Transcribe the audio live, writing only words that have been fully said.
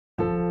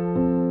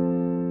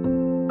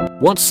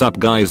What's up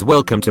guys,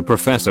 welcome to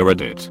Professor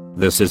Edit.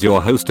 This is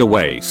your host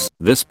Awais.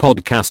 This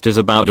podcast is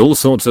about all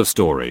sorts of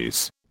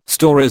stories.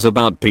 Stories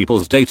about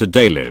people's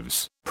day-to-day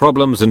lives,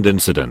 problems and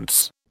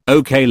incidents.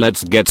 Okay,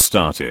 let's get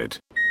started.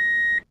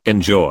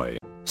 Enjoy.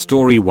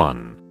 Story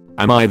 1.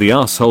 Am I the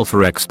asshole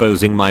for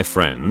exposing my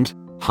friend?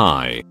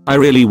 Hi, I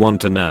really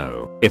want to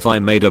know if I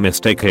made a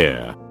mistake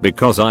here,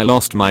 because I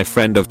lost my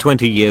friend of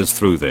 20 years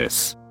through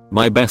this.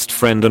 My best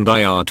friend and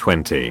I are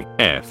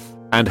 20F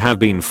and have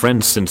been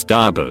friends since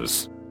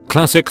diapers.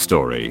 Classic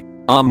story.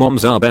 Our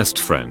moms are best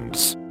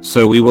friends,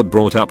 so we were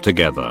brought up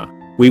together.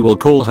 We will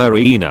call her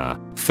Reena,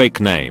 fake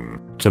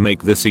name, to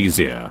make this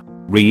easier.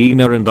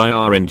 Reena and I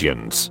are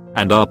Indians,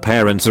 and our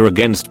parents are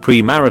against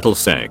premarital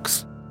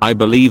sex. I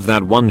believe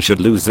that one should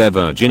lose their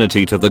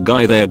virginity to the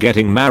guy they're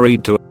getting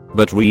married to,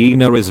 but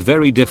Reena is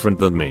very different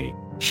than me.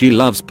 She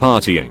loves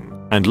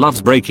partying, and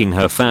loves breaking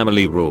her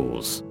family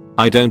rules.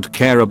 I don't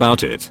care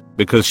about it,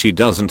 because she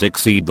doesn't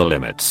exceed the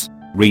limits.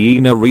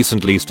 Reena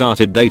recently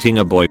started dating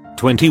a boy,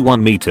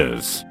 21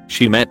 meters,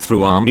 she met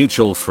through our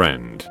mutual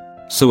friend.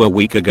 So a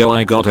week ago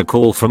I got a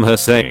call from her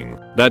saying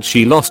that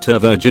she lost her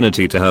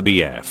virginity to her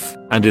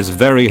BF and is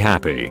very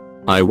happy.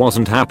 I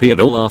wasn't happy at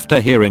all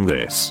after hearing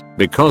this,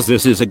 because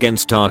this is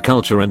against our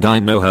culture and I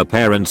know her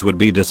parents would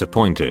be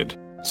disappointed.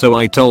 So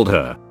I told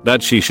her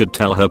that she should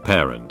tell her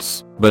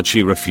parents, but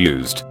she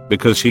refused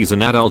because she's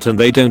an adult and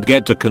they don't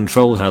get to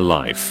control her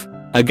life.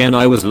 Again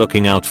I was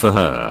looking out for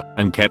her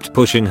and kept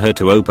pushing her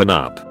to open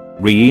up.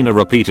 Reena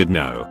repeated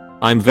no.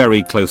 I'm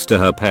very close to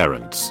her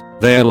parents.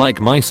 They're like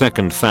my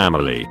second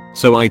family,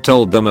 so I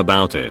told them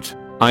about it.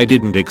 I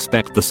didn't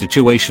expect the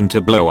situation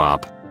to blow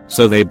up.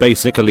 So they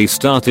basically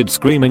started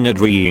screaming at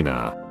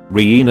Reena.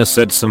 Reena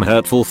said some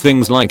hurtful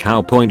things like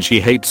how she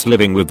hates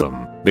living with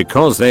them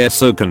because they're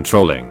so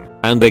controlling,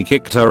 and they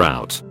kicked her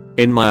out.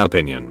 In my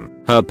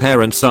opinion, her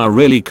parents are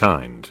really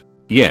kind.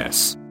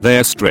 Yes,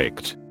 they're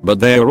strict,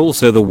 but they're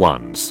also the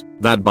ones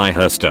that buy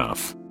her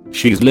stuff.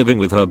 She's living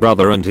with her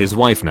brother and his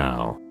wife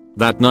now.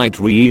 That night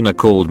Reena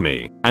called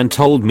me and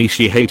told me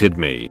she hated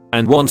me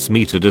and wants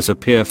me to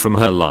disappear from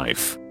her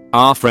life.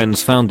 Our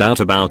friends found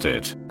out about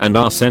it and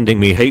are sending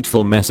me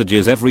hateful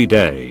messages every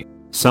day.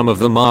 Some of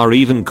them are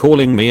even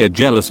calling me a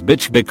jealous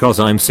bitch because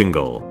I'm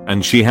single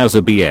and she has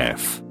a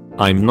BF.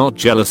 I'm not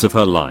jealous of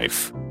her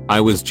life. I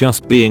was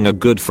just being a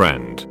good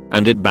friend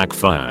and it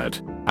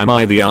backfired. Am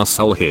I the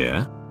asshole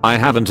here? I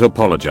haven't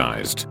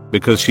apologized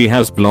because she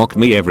has blocked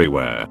me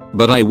everywhere,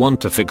 but I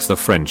want to fix the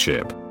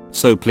friendship.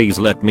 So please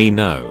let me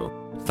know.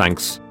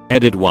 Thanks.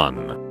 Edit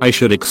 1. I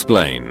should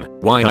explain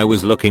why I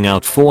was looking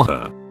out for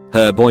her.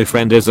 Her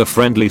boyfriend is a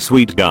friendly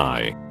sweet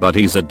guy, but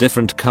he's a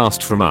different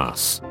caste from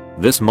us.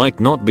 This might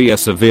not be a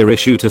severe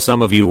issue to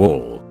some of you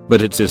all,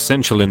 but it's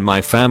essential in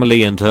my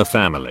family and her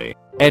family.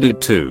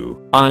 Edit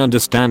 2. I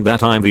understand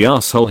that I'm the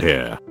asshole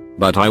here,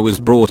 but I was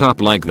brought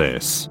up like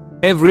this.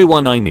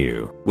 Everyone I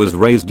knew was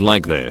raised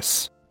like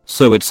this.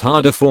 So it's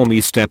harder for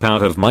me step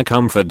out of my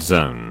comfort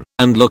zone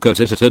and look at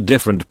it at a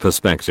different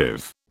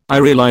perspective. I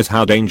realize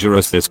how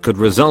dangerous this could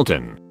result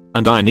in,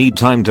 and I need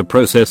time to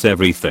process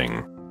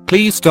everything.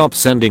 Please stop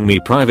sending me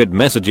private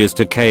messages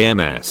to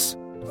KMS.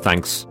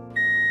 Thanks.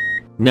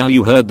 Now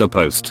you heard the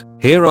post,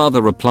 here are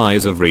the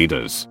replies of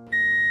readers.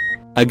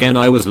 Again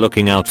I was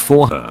looking out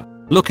for her.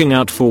 Looking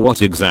out for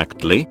what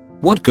exactly?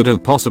 What could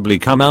have possibly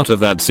come out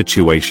of that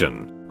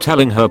situation?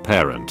 Telling her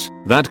parent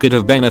that could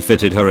have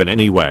benefited her in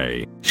any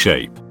way,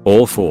 shape,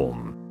 or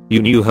form.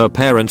 You knew her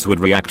parents would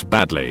react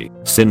badly,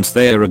 since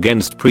they're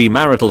against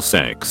premarital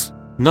sex.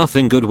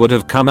 Nothing good would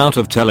have come out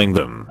of telling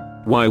them.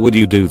 Why would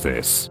you do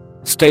this?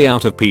 Stay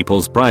out of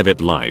people's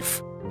private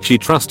life. She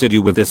trusted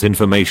you with this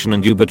information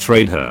and you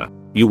betrayed her.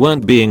 You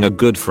weren't being a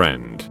good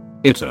friend.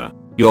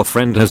 Your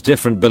friend has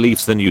different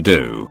beliefs than you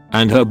do,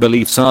 and her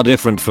beliefs are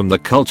different from the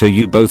culture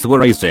you both were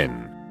raised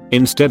in.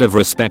 Instead of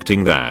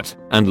respecting that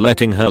and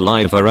letting her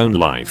live her own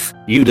life,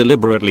 you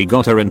deliberately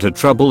got her into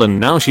trouble and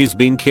now she's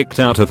been kicked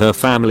out of her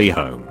family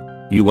home.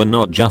 You were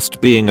not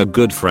just being a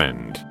good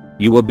friend.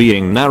 You were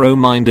being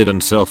narrow-minded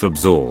and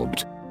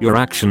self-absorbed. Your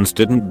actions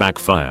didn't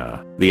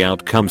backfire. The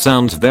outcome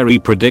sounds very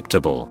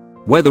predictable.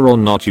 Whether or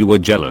not you were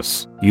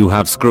jealous, you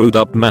have screwed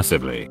up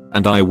massively,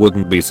 and I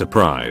wouldn't be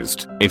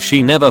surprised if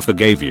she never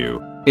forgave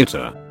you.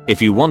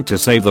 If you want to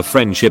save the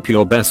friendship,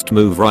 your best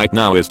move right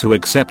now is to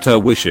accept her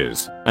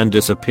wishes and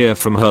disappear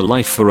from her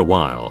life for a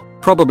while.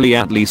 Probably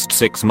at least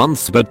 6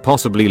 months, but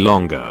possibly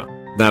longer.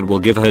 That will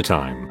give her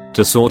time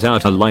to sort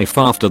out her life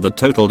after the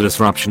total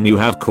disruption you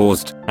have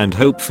caused, and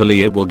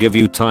hopefully it will give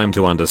you time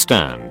to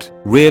understand,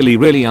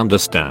 really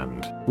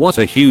understand, what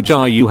a huge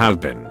you have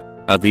been.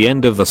 At the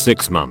end of the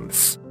 6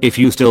 months, if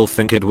you still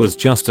think it was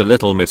just a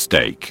little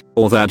mistake,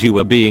 or that you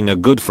were being a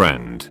good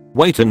friend,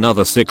 wait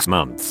another 6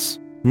 months.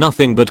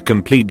 Nothing but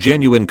complete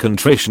genuine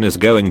contrition is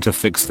going to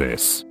fix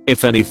this,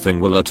 if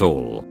anything will at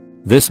all.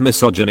 This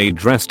misogyny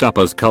dressed up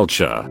as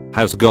culture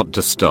has got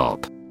to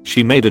stop.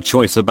 She made a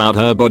choice about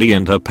her body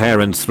and her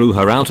parents threw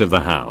her out of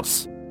the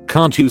house.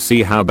 Can't you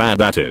see how bad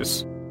that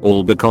is?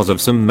 All because of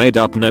some made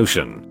up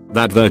notion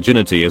that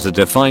virginity is a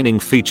defining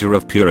feature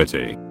of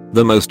purity.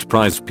 The most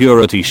prized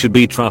purity should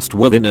be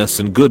trustworthiness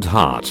and good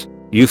heart.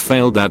 You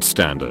failed that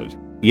standard.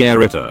 Yeah,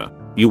 Ritter.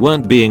 You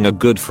weren't being a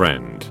good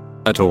friend.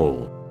 At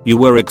all. You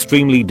were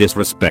extremely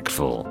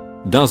disrespectful.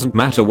 Doesn't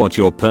matter what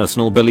your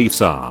personal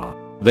beliefs are.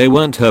 They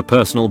weren't her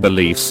personal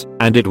beliefs,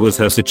 and it was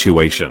her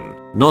situation,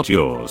 not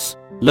yours.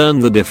 Learn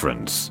the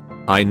difference.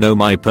 I know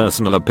my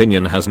personal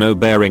opinion has no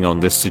bearing on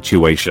this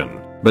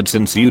situation, but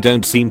since you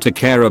don't seem to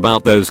care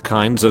about those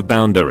kinds of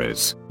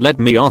boundaries, let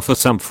me offer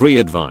some free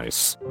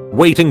advice.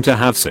 Waiting to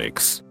have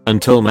sex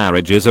until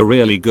marriage is a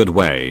really good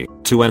way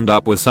to end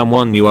up with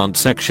someone you aren't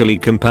sexually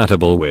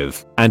compatible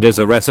with, and is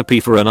a recipe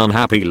for an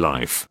unhappy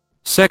life.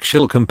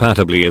 Sexual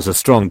compatibility is a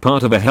strong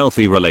part of a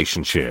healthy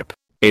relationship.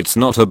 It's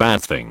not a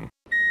bad thing.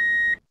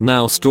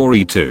 Now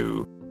story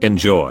 2.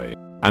 Enjoy.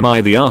 Am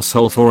I the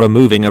asshole for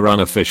removing our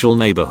unofficial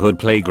neighborhood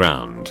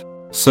playground?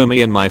 So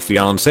me and my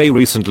fiance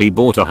recently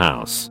bought a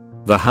house.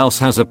 The house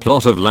has a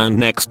plot of land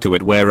next to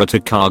it where a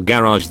car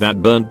garage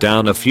that burnt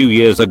down a few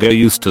years ago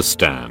used to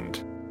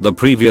stand. The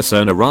previous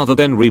owner, rather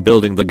than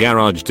rebuilding the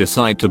garage,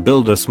 decided to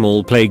build a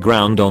small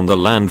playground on the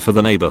land for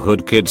the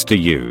neighborhood kids to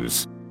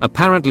use.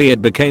 Apparently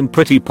it became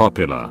pretty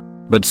popular,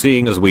 but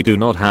seeing as we do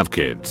not have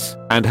kids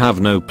and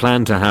have no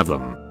plan to have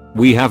them,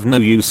 we have no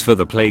use for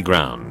the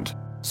playground.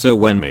 So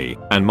when me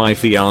and my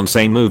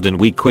fiance moved in,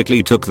 we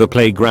quickly took the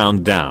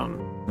playground down.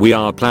 We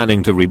are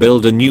planning to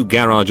rebuild a new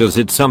garage as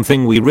it's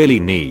something we really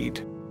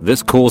need.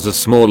 This caused a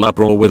small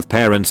uproar with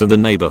parents in the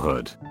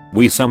neighborhood.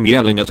 Some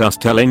yelling at us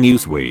telling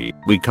us we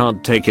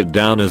can't take it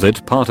down as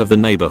it's part of the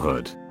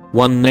neighborhood.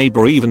 One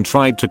neighbor even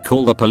tried to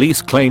call the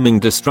police claiming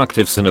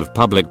destruction of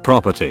public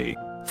property.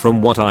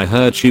 From what I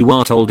heard, she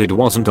was told it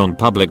wasn't on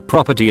public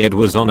property, it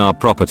was on our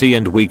property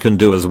and we can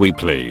do as we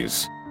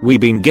please. We've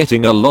been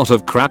getting a lot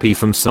of crappy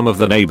from some of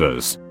the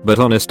neighbors, but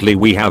honestly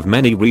we have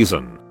many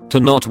reason to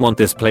not want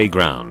this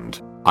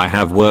playground. I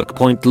have work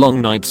point long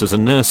nights as a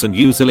nurse and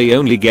usually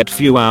only get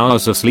few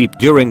hours of sleep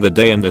during the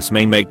day, and this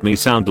may make me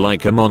sound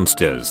like a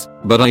monsters,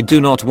 but I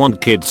do not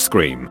want kids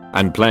scream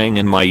and playing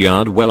in my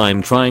yard while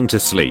I'm trying to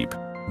sleep.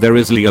 There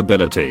is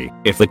liability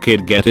if the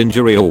kid get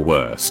injury, or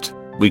worst,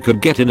 we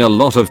could get in a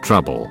lot of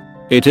trouble.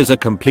 It is a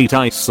complete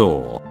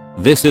eyesore.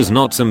 This is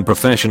not some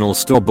professional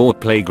store-bought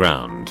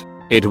playground.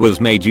 It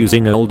was made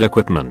using old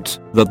equipment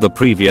that the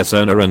previous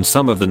owner and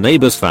some of the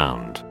neighbors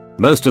found.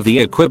 Most of the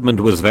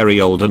equipment was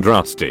very old and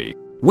rusty,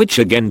 which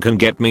again can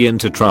get me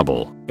into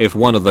trouble if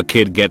one of the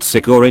kid gets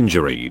sick or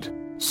injured.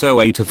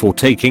 So 8 for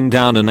taking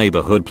down a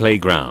neighborhood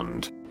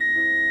playground.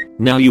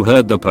 Now you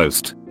heard the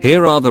post,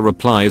 here are the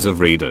replies of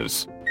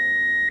readers.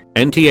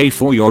 NTA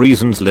for your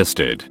reasons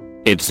listed.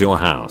 It's your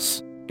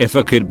house. If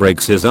a kid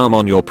breaks his arm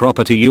on your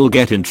property, you'll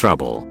get in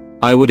trouble.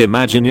 I would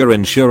imagine your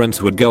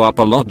insurance would go up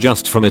a lot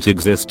just from it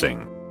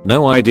existing.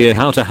 No idea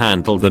how to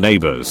handle the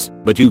neighbors,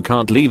 but you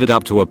can't leave it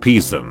up to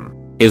appease them.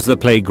 Is the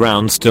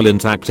playground still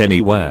intact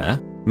anywhere?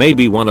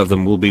 Maybe one of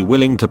them will be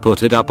willing to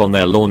put it up on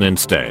their lawn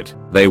instead.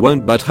 They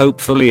won't, but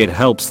hopefully it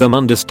helps them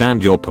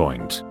understand your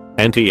point.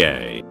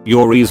 NTA,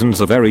 your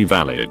reasons are very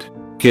valid.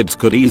 Kids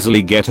could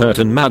easily get hurt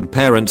and mad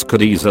parents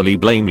could easily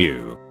blame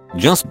you.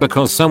 Just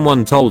because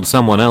someone told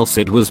someone else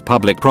it was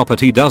public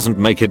property doesn't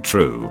make it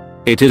true.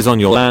 It is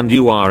on your land,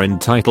 you are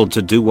entitled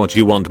to do what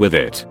you want with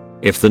it.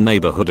 If the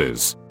neighborhood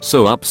is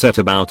so upset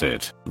about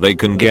it, they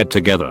can get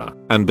together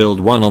and build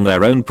one on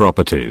their own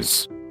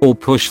properties, or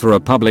push for a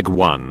public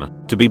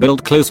one to be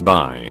built close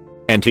by.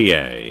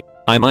 NTA,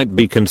 I might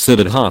be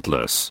considered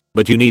heartless,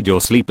 but you need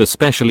your sleep,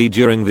 especially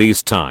during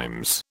these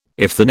times.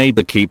 If the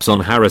neighbor keeps on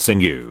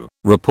harassing you,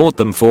 report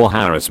them for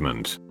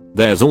harassment.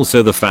 There's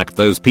also the fact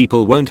those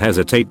people won't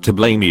hesitate to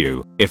blame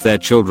you if their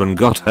children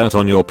got hurt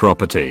on your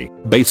property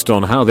based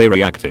on how they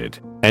reacted.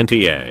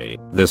 NTA,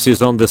 this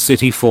is on the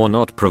city for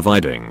not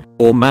providing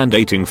or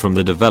mandating from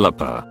the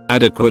developer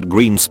adequate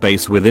green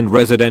space within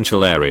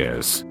residential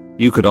areas.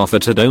 You could offer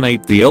to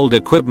donate the old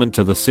equipment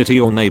to the city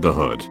or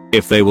neighborhood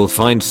if they will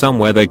find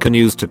somewhere they can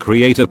use to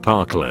create a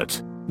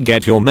parklet.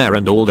 Get your mayor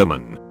and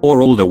alderman or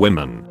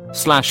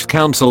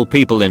alderwomen/council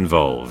people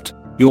involved.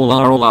 You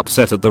are all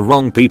upset at the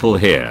wrong people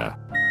here.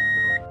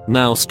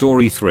 Now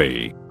story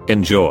 3.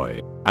 Enjoy.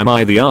 Am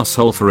I the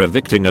asshole for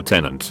evicting a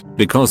tenant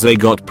because they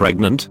got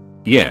pregnant?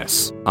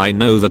 Yes, I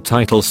know the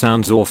title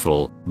sounds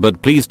awful,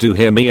 but please do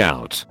hear me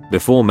out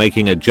before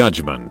making a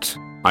judgment.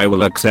 I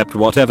will accept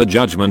whatever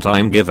judgment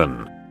I'm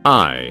given.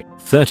 I,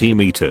 30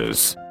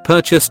 meters,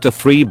 purchased a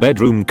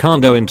 3-bedroom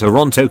condo in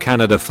Toronto,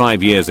 Canada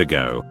 5 years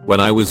ago when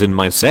I was in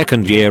my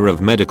second year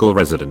of medical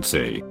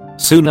residency.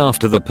 Soon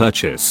after the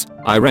purchase,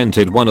 I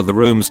rented one of the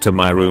rooms to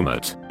my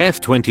roommate,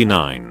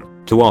 F29.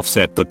 To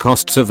offset the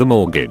costs of the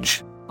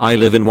mortgage. I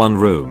live in one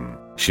room,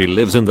 she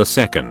lives in the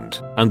second,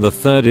 and the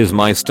third is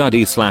my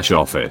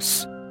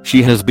study/office.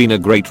 She has been a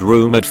great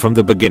roommate from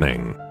the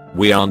beginning.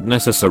 We aren't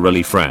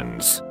necessarily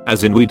friends,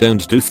 as in we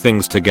don't do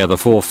things together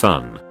for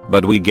fun,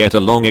 but we get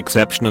along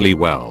exceptionally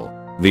well.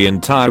 The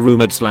entire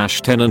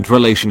roommate/tenant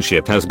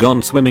relationship has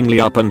gone swimmingly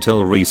up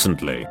until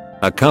recently.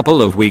 A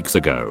couple of weeks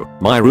ago,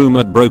 my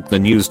roommate broke the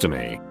news to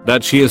me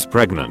that she is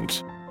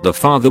pregnant. The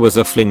father was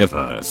a fling of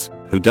hers,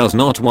 who does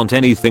not want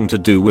anything to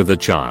do with the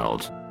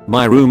child.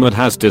 My roommate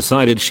has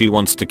decided she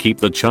wants to keep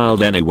the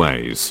child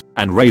anyways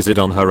and raise it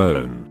on her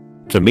own.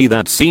 To me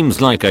that seems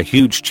like a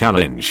huge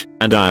challenge,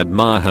 and I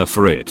admire her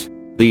for it.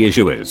 The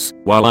issue is,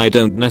 while I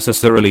don't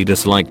necessarily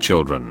dislike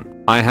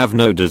children, I have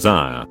no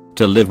desire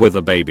to live with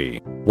a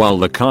baby. While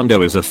the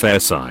condo is a fair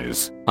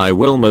size, I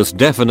will most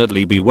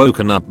definitely be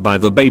woken up by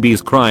the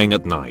babies crying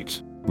at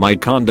night. My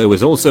condo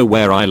is also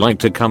where I like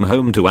to come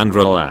home to and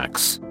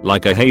relax,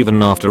 like a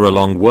haven after a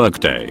long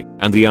workday,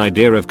 and the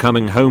idea of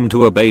coming home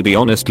to a baby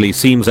honestly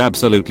seems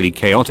absolutely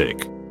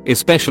chaotic.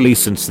 Especially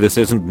since this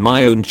isn't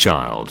my own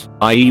child,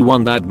 i.e.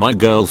 one that my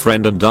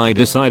girlfriend and I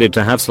decided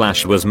to have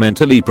 / was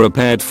mentally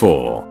prepared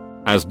for.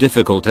 As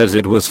difficult as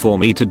it was for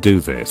me to do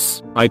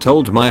this, I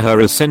told her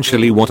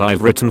essentially what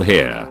I've written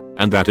here,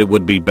 and that it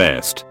would be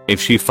best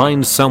if she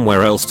finds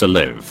somewhere else to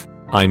live.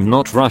 I'm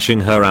not rushing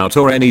her out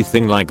or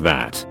anything like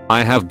that.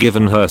 I have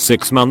given her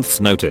 6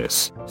 months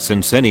notice,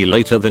 since any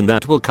later than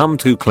that will come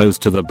too close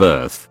to the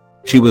birth.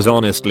 She was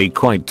honestly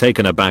quite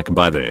taken aback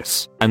by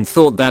this, and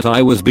thought that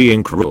I was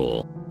being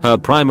cruel. Her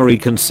primary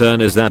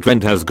concern is that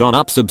rent has gone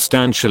up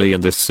substantially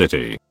in this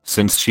city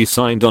since she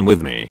signed on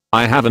with me.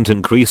 I haven't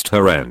increased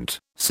her rent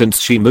since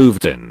she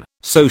moved in,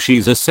 so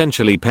she's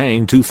essentially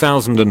paying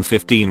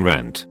 2015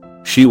 rent.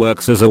 She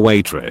works as a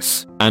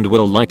waitress and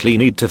will likely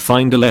need to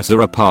find a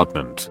lesser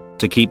apartment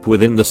to keep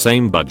within the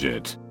same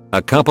budget.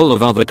 A couple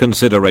of other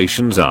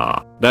considerations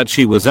are that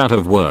she was out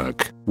of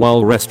work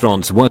while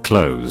restaurants were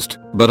closed,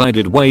 but I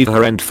did waive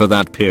her rent for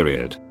that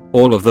period.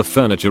 All of the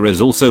furniture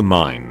is also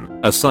mine,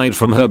 aside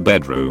from her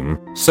bedroom,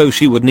 so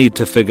she would need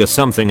to figure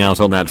something out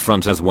on that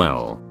front as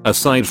well,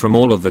 aside from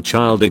all of the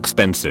child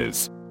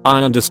expenses.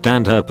 I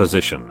understand her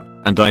position,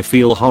 and I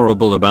feel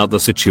horrible about the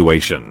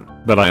situation,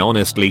 but I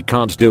honestly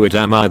can't do it.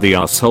 Am I the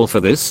asshole for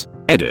this?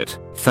 Edit.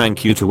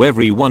 Thank you to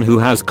everyone who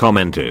has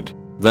commented.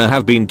 There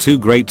have been 2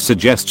 great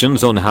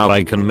suggestions on how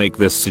I can make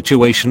this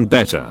situation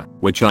better,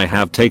 which I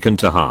have taken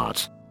to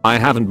heart. I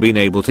haven't been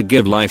able to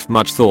give life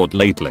much thought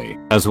lately,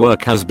 as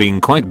work has been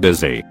quite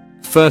busy.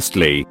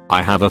 Firstly,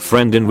 I have a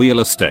friend in real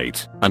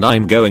estate, and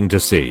I'm going to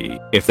see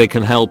if they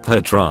can help her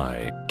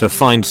try to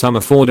find some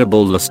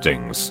affordable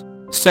listings.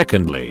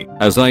 Secondly,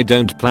 as I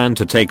don't plan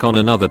to take on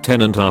another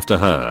tenant after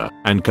her,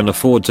 and can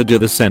afford to do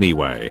this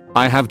anyway,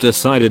 I have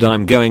decided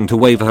I'm going to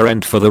waive her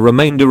rent for the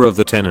remainder of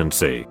the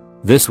tenancy.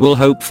 This will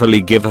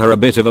hopefully give her a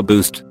bit of a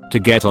boost to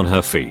get on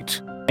her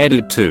feet.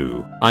 Edit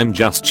 2. I'm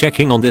just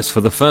checking on this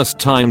for the first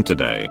time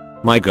today.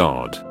 My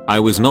god, I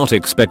was not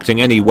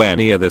expecting anywhere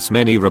near this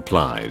many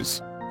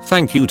replies.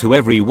 Thank you to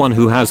everyone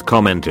who has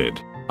commented.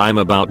 I'm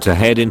about to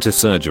head into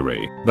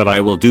surgery, but I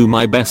will do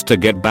my best to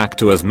get back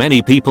to as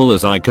many people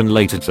as I can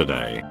later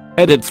today.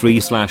 Edit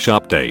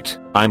 3/update.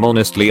 I'm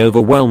honestly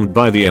overwhelmed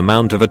by the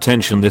amount of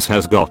attention this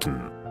has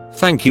gotten.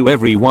 Thank you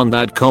everyone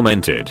that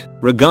commented,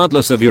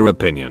 regardless of your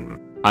opinion.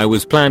 I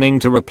was planning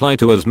to reply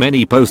to as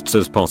many posts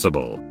as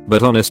possible,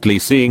 but honestly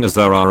seeing as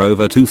there are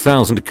over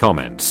 2,000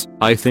 comments,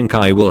 I think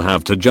I will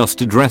have to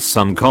just address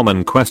some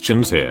common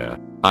questions here.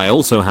 I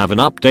also have an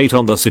update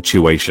on the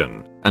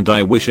situation, and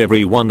I wish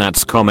everyone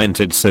that's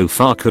commented so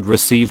far could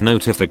receive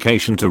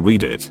notification to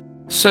read it.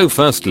 So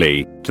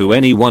firstly, to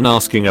anyone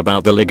asking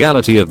about the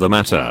legality of the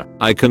matter,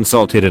 I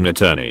consulted an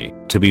attorney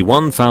to be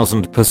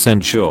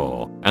 1000%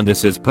 sure, and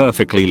this is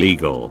perfectly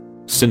legal.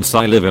 Since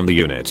I live in the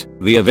unit,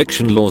 the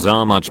eviction laws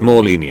are much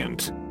more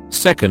lenient.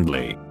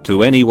 Secondly,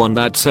 to anyone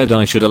that said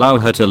I should allow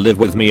her to live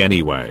with me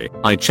anyway,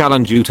 I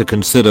challenge you to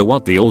consider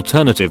what the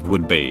alternative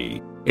would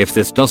be. If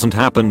this doesn't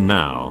happen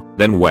now,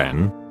 then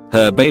when?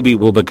 Her baby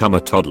will become a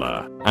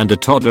toddler, and a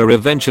toddler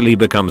eventually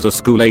becomes a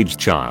school-aged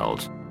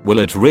child. Will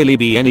it really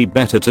be any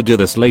better to do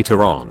this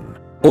later on?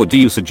 Or do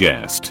you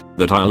suggest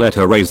that I let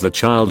her raise the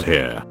child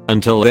here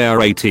until they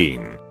are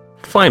 18?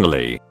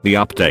 Finally, the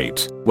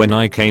update. When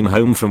I came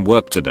home from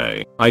work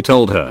today, I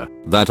told her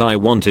that I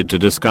wanted to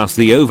discuss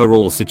the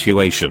overall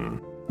situation.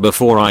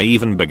 Before I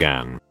even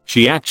began,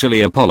 she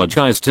actually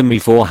apologized to me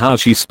for how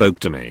she spoke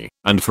to me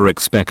and for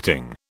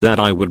expecting that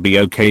I would be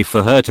okay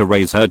for her to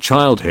raise her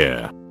child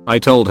here. I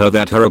told her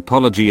that her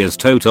apology is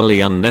totally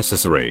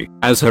unnecessary,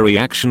 as her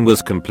reaction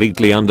was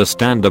completely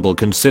understandable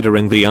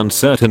considering the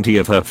uncertainty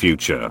of her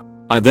future.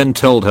 I then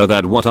told her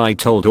that what I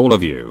told all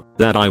of you,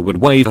 that I would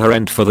waive her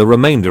rent for the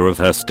remainder of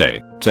her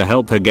stay to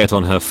help her get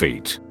on her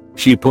feet.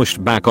 She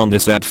pushed back on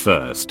this at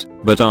first,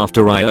 but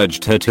after I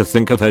urged her to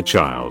think of her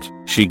child,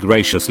 she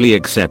graciously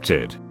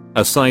accepted.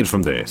 Aside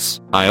from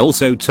this, I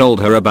also told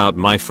her about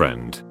my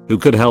friend, who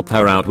could help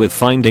her out with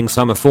finding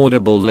some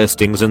affordable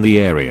listings in the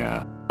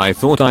area. I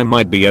thought I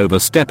might be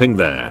overstepping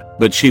there,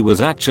 but she was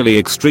actually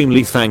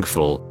extremely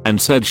thankful and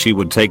said she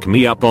would take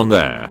me up on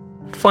there.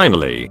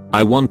 Finally,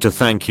 I want to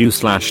thank you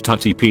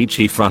 /Tutti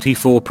Peachy Frutti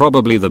for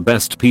probably the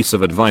best piece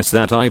of advice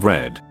that I've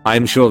read.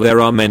 I'm sure there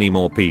are many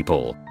more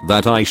people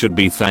that I should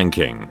be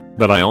thanking,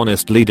 but I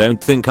honestly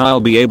don't think I'll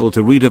be able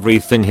to read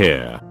everything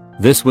here.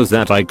 This was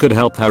that I could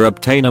help her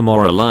obtain a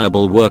more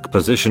reliable work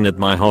position at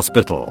my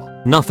hospital.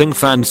 Nothing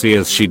fancy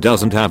as she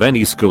doesn't have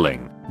any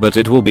schooling, but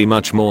it will be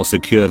much more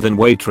secure than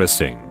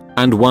waitressing.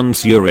 And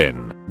once you're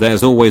in,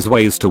 There's always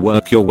ways to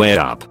work your way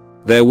up.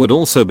 There would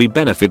also be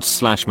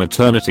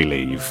benefits/maternity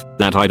leave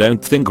that I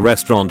don't think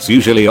restaurants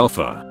usually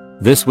offer.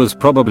 This was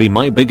probably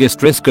my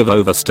biggest risk of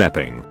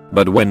overstepping,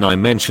 but when I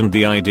mentioned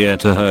the idea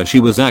to her,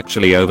 she was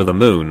actually over the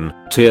moon.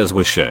 Tears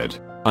were shed.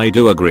 I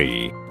do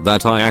agree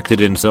that I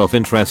acted in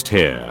self-interest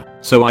here,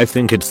 so I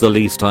think it's the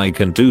least I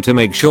can do to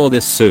make sure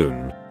this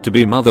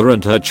soon-to-be mother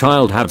and her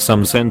child have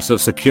some sense of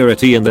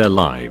security in their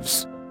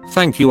lives.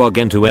 Thank you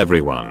again to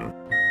everyone.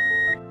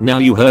 Now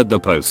you heard the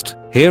post,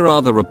 here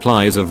are the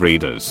replies of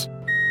readers.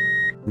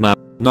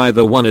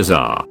 Neither one is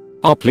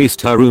Op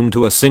leased her room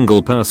to a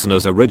single person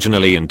as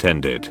originally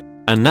intended.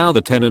 And now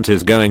the tenant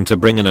is going to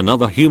bring in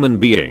another human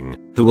being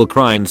who will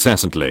cry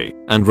incessantly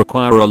and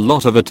require a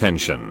lot of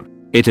attention.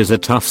 It is a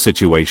tough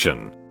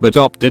situation, but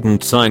Op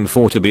didn't sign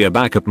for to be a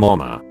backup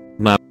mama.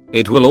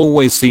 It will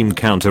always seem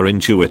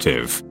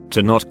counterintuitive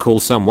to not call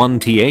someone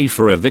TA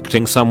for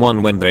evicting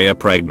someone when they are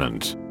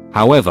pregnant.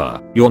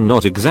 However, you're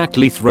not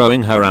exactly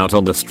throwing her out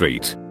on the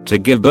street to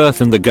give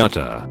birth in the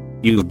gutter.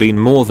 You've been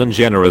more than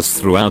generous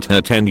throughout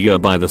her tenure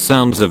by the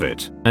sounds of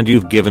it, and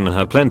you've given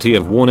her plenty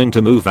of warning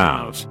to move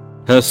out.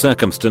 Her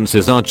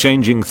circumstances are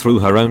changing through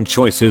her own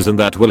choices, and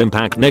that will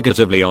impact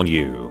negatively on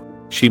you.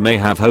 She may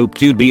have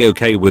hoped you'd be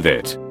okay with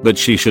it, but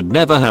she should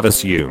never have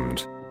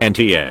assumed.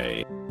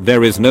 NTA.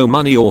 There is no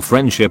money or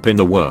friendship in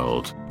the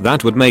world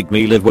that would make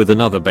me live with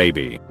another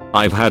baby.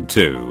 I've had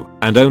two,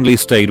 and only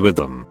stayed with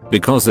them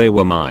because they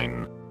were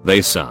mine.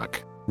 They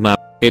suck.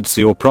 It's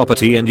your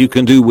property and you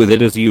can do with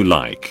it as you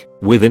like,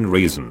 within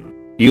reason.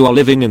 You are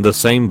living in the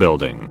same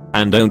building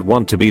and don't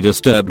want to be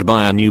disturbed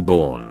by a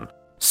newborn.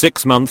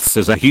 6 months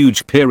is a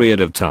huge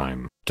period of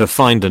time to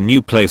find a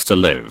new place to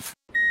live.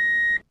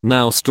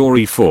 Now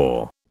story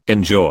 4.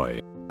 Enjoy.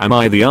 Am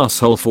I the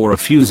asshole for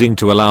refusing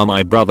to allow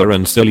my brother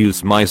and Sil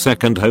use my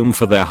second home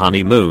for their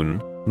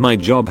honeymoon? My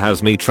job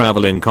has me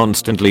traveling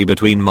constantly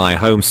between my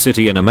home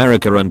city in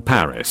America and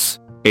Paris.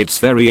 It's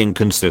very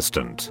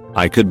inconsistent.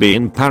 I could be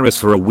in Paris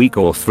for a week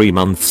or 3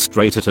 months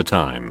straight at a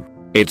time.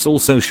 It's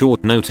also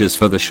short notice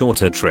for the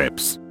shorter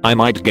trips. I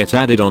might get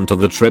added onto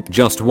the trip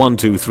just 1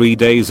 to 3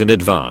 days in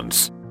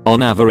advance.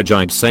 On average,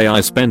 I'd say I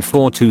spend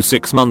 4 to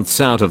 6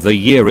 months out of the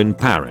year in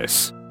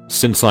Paris.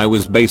 Since I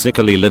was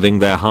basically living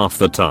there half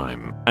the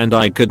time, and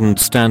I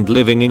couldn't stand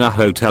living in a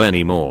hotel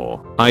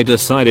anymore, I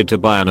decided to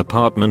buy an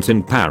apartment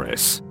in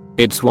Paris.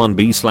 It's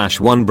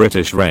 1B/1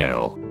 British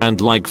Rail, and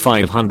like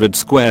 500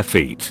 square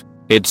feet.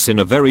 It's in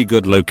a very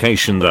good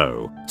location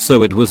though,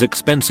 so it was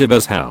expensive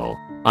as hell.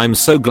 I'm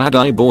so glad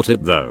I bought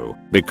it though,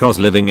 because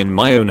living in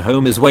my own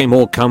home is way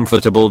more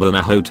comfortable than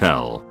a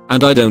hotel,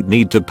 and I don't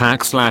need to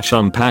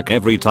pack/unpack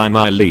every time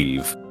I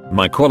leave.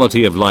 My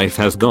quality of life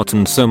has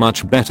gotten so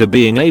much better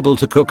being able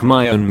to cook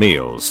my own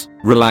meals,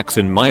 relax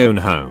in my own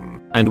home,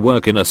 and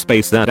work in a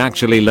space that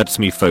actually lets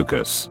me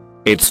focus.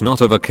 It's not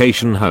a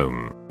vacation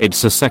home,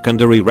 it's a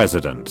secondary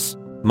residence.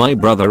 My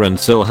brother and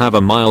Sil have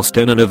a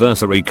milestone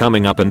anniversary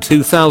coming up in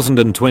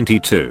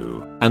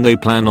 2022, and they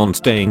plan on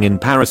staying in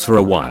Paris for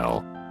a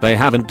while. They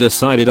haven't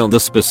decided on the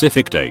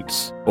specific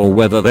dates, or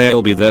whether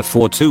they'll be there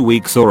for 2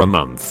 weeks or a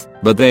month,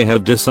 but they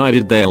have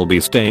decided they'll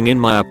be staying in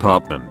my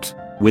apartment.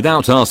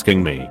 Without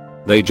asking me,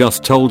 they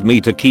just told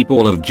me to keep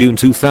all of June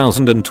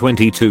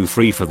 2022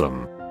 free for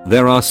them.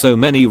 There are so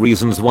many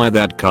reasons why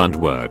that can't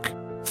work.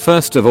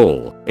 First of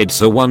all,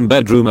 it's a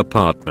 1-bedroom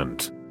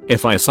apartment.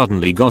 If I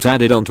suddenly got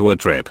added onto a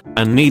trip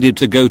and needed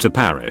to go to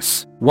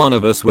Paris, one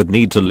of us would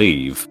need to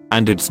leave,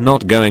 and it's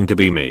not going to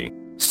be me.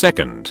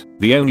 Second,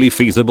 the only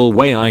feasible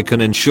way I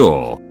can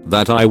ensure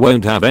that I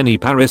won't have any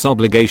Paris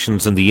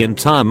obligations in the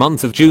entire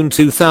month of June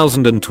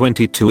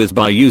 2022 is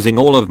by using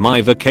all of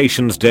my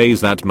vacations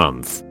days that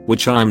month,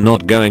 which I'm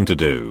not going to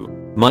do.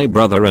 My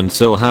brother and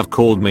Sil have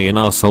called me an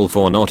asshole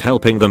for not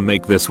helping them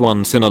make this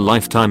once in a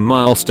lifetime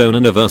milestone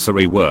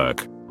anniversary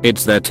work.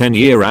 It's their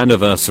 10-year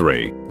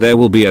anniversary. There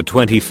will be a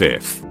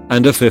 25th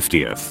and a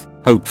 50th,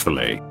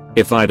 hopefully.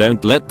 If I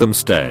don't let them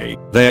stay,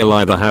 they'll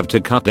either have to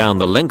cut down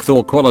the length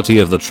or quality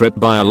of the trip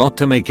by a lot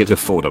to make it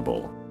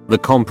affordable. The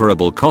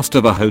comparable cost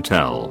of a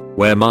hotel,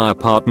 where my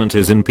apartment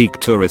is in peak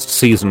tourist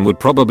season, would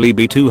probably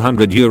be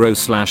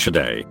 €200 a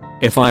day.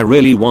 If I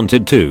really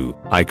wanted to,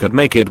 I could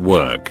make it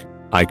work.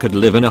 I could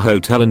live in a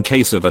hotel in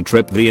case of a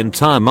trip the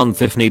entire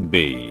month if need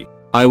be.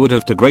 I would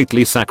have to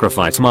greatly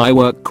sacrifice my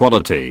work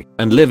quality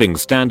and living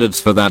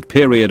standards for that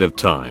period of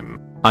time.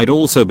 I'd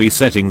also be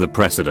setting the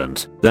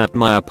precedent that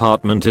my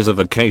apartment is a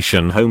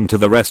vacation home to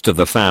the rest of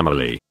the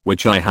family,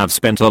 which I have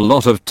spent a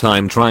lot of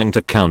time trying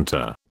to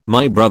counter.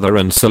 My brother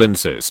and Sil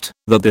insist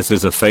that this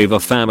is a favor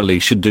family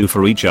should do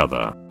for each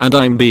other, and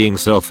I'm being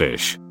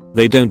selfish.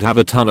 They don't have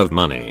a ton of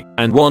money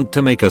and want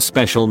to make a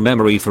special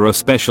memory for a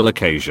special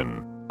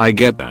occasion. I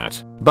get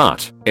that,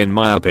 but, in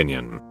my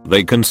opinion,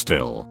 they can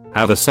still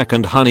have a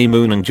second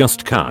honeymoon and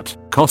just cut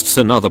costs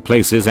in other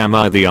places. Am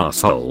I the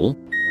asshole?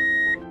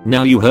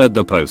 Now you heard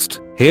the post,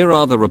 here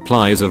are the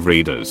replies of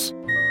readers.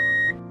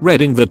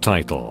 Reading the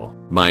title,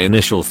 my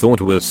initial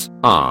thought was,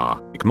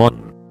 come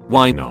on,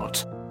 why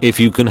not? If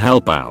you can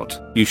help out,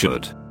 you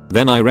should.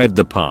 Then I read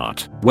the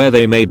part where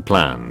they made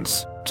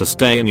plans to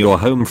stay in your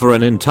home for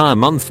an entire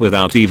month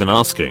without even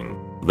asking.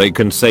 They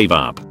can save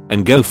up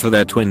and go for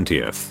their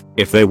 20th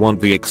if they want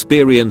the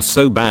experience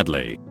so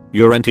badly.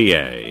 You're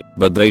NTA,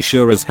 but they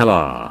sure as hell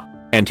are.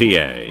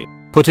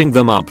 NTA. Putting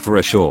them up for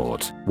a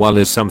short while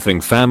is something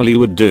family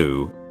would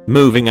do.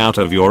 Moving out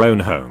of your own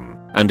home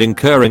and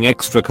incurring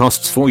extra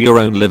costs for your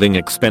own living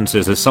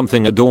expenses is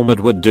something a doormat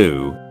would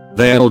do.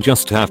 They'll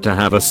just have to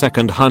have a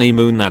second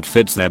honeymoon that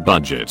fits their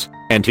budget.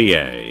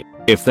 NTA.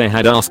 If they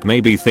had asked,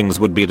 maybe things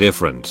would be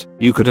different.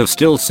 You could have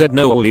still said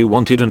no all you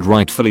wanted, and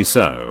rightfully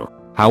so.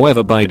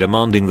 However, by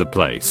demanding the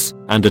place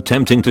and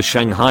attempting to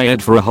Shanghai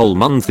it for a whole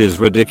month is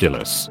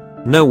ridiculous.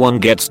 No one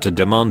gets to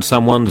demand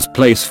someone's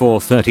place for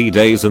 30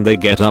 days and they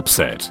get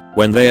upset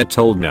when they are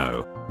told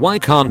no. Why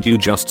can't you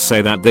just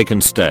say that they can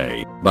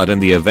stay, but in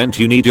the event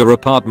you need your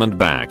apartment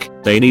back,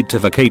 they need to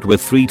vacate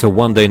with 3 to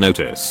 1 day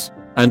notice?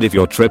 And if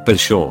your trip is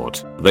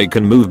short, they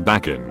can move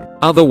back in.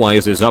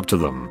 Otherwise is up to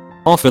them.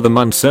 Offer them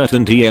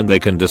uncertainty and they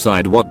can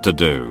decide what to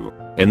do.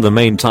 In the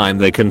meantime,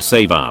 they can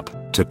save up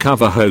to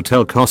cover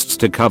hotel costs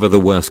to cover the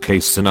worst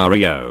case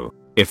scenario.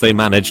 If they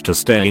manage to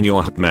stay in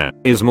your hutmeh,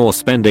 is more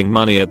spending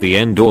money at the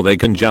end, or they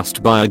can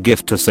just buy a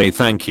gift to say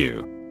thank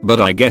you.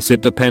 But I guess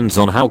it depends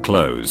on how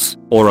close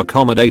or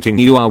accommodating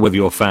you are with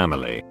your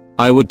family.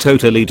 I would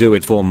totally do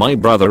it for my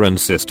brother and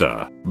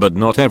sister, but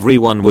not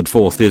everyone would.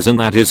 4th is, and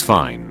that is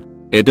fine.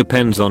 It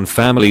depends on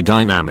family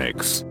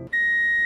dynamics.